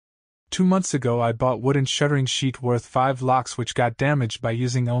2 months ago I bought wooden shuttering sheet worth 5 locks which got damaged by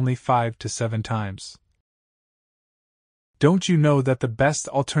using only 5 to 7 times. Don't you know that the best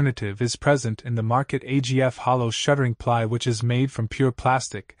alternative is present in the market? AGF hollow shuttering ply, which is made from pure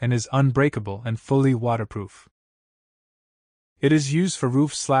plastic and is unbreakable and fully waterproof. It is used for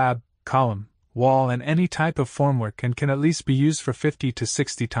roof, slab, column, wall and any type of formwork and can at least be used for 50 to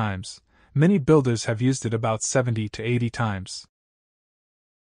 60 times. Many builders have used it about 70 to 80 times.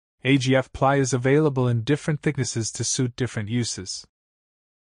 AGF ply is available in different thicknesses to suit different uses.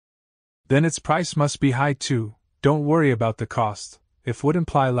 Then its price must be high too. Don't worry about the cost. If wooden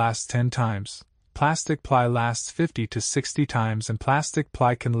ply lasts 10 times, plastic ply lasts 50 to 60 times and plastic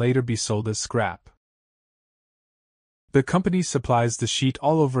ply can later be sold as scrap. The company supplies the sheet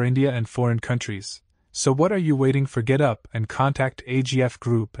all over India and foreign countries, so what are you waiting for? Get up and contact AGF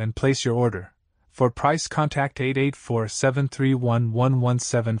Group and place your order. For price, contact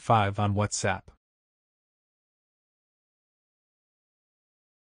 884-731-1175 on WhatsApp.